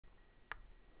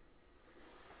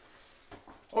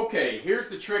Okay, here's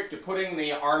the trick to putting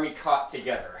the army cot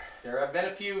together. There have been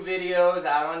a few videos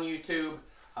out on YouTube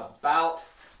about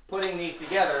putting these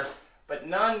together, but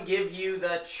none give you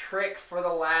the trick for the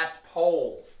last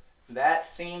pole. That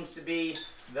seems to be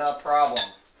the problem.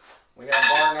 We have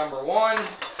bar number 1.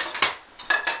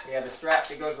 We have the strap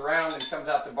that goes around and comes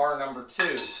out to bar number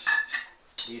 2.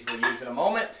 These we'll use in a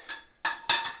moment.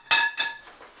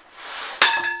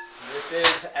 This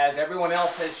is, as everyone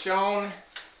else has shown,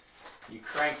 you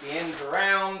crank the ends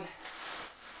around,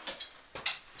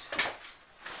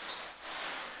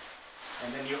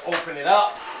 and then you open it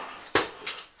up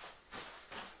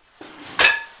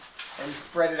and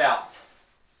spread it out.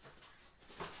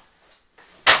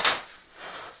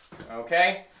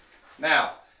 Okay?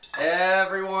 Now,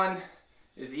 everyone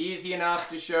is easy enough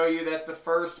to show you that the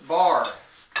first bar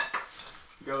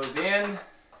goes in.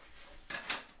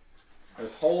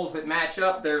 There's holes that match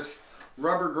up. There's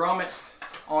rubber grommets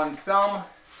on some,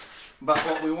 but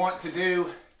what we want to do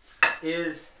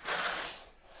is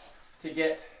to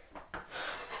get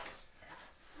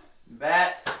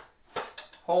that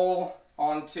hole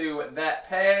onto that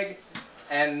peg,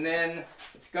 and then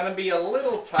it's going to be a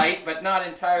little tight, but not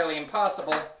entirely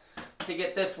impossible to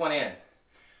get this one in.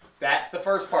 That's the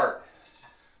first part.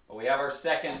 But we have our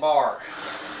second bar.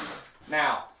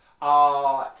 Now,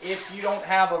 if you don't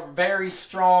have a very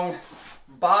strong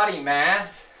body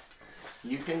mass,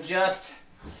 you can just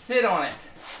sit on it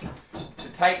to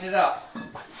tighten it up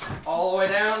all the way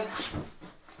down.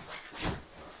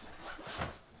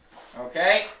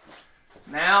 Okay,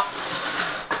 now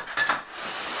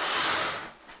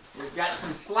we've got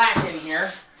some slack in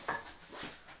here,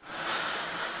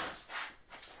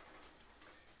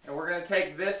 and we're going to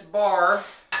take this bar,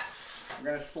 we're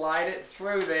going to slide it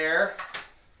through there,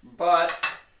 but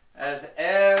as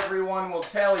everyone will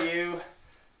tell you,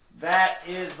 that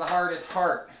is the hardest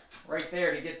part, right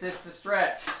there, to get this to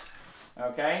stretch.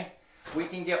 Okay? We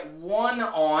can get one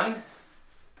on.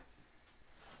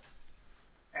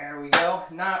 There we go.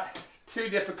 Not too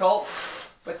difficult,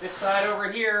 but this side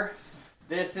over here,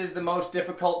 this is the most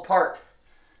difficult part.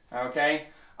 Okay?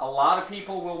 A lot of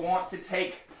people will want to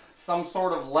take some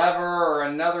sort of lever or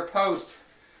another post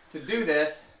to do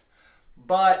this,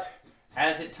 but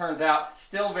as it turns out,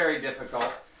 still very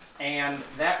difficult, and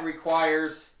that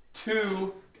requires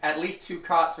at least two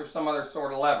cots or some other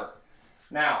sort of lever.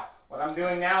 Now, what I'm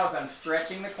doing now is I'm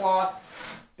stretching the cloth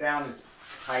down as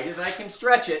tight as I can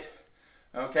stretch it,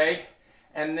 okay?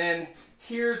 And then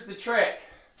here's the trick.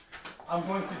 I'm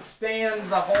going to stand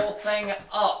the whole thing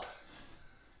up,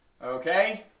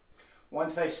 okay?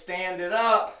 Once I stand it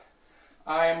up,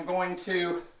 I am going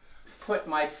to put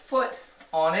my foot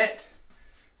on it,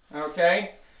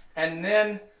 okay? And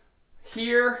then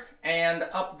here and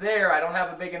up there, I don't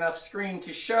have a big enough screen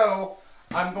to show,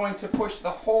 I'm going to push the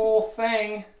whole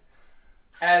thing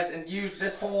and use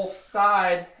this whole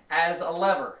side as a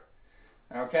lever.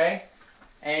 Okay?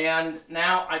 And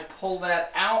now I pull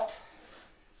that out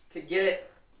to get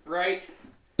it right,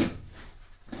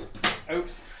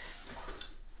 oops,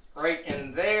 right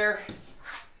in there.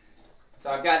 So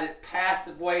I've got it past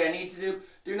the way I need to do.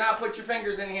 Do not put your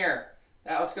fingers in here.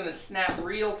 That was going to snap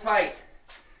real tight.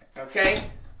 Okay?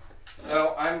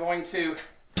 So I'm going to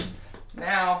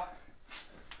now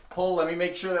pull. Let me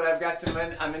make sure that I've got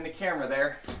I'm in the camera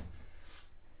there.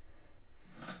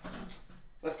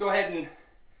 Let's go ahead and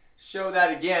show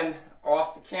that again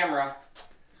off the camera.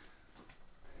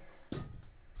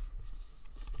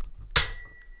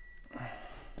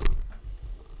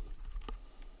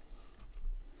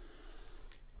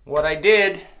 What I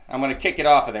did, I'm going to kick it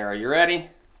off of there. Are you ready?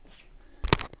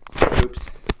 Oops.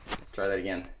 Let's try that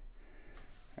again.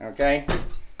 Okay.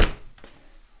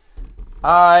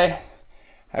 I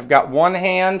have got one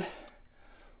hand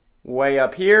way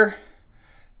up here,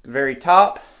 the very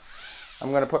top. I'm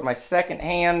going to put my second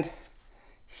hand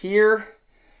here.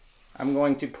 I'm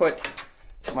going to put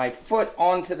my foot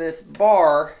onto this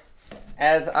bar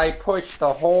as I push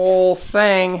the whole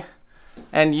thing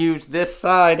and use this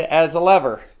side as a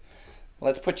lever.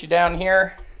 Let's put you down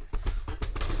here.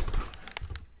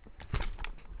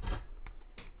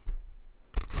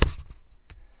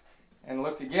 And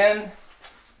look again.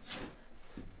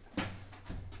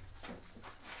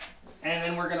 And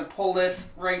then we're going to pull this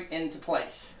right into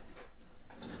place.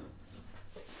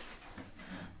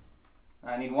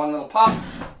 I need one little pop,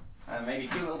 maybe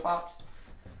two little pops.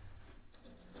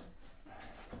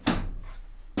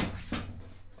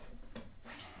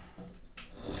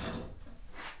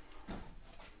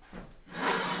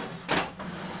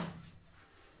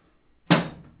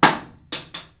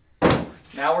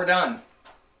 Now we're done.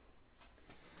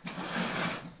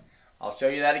 I'll show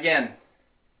you that again.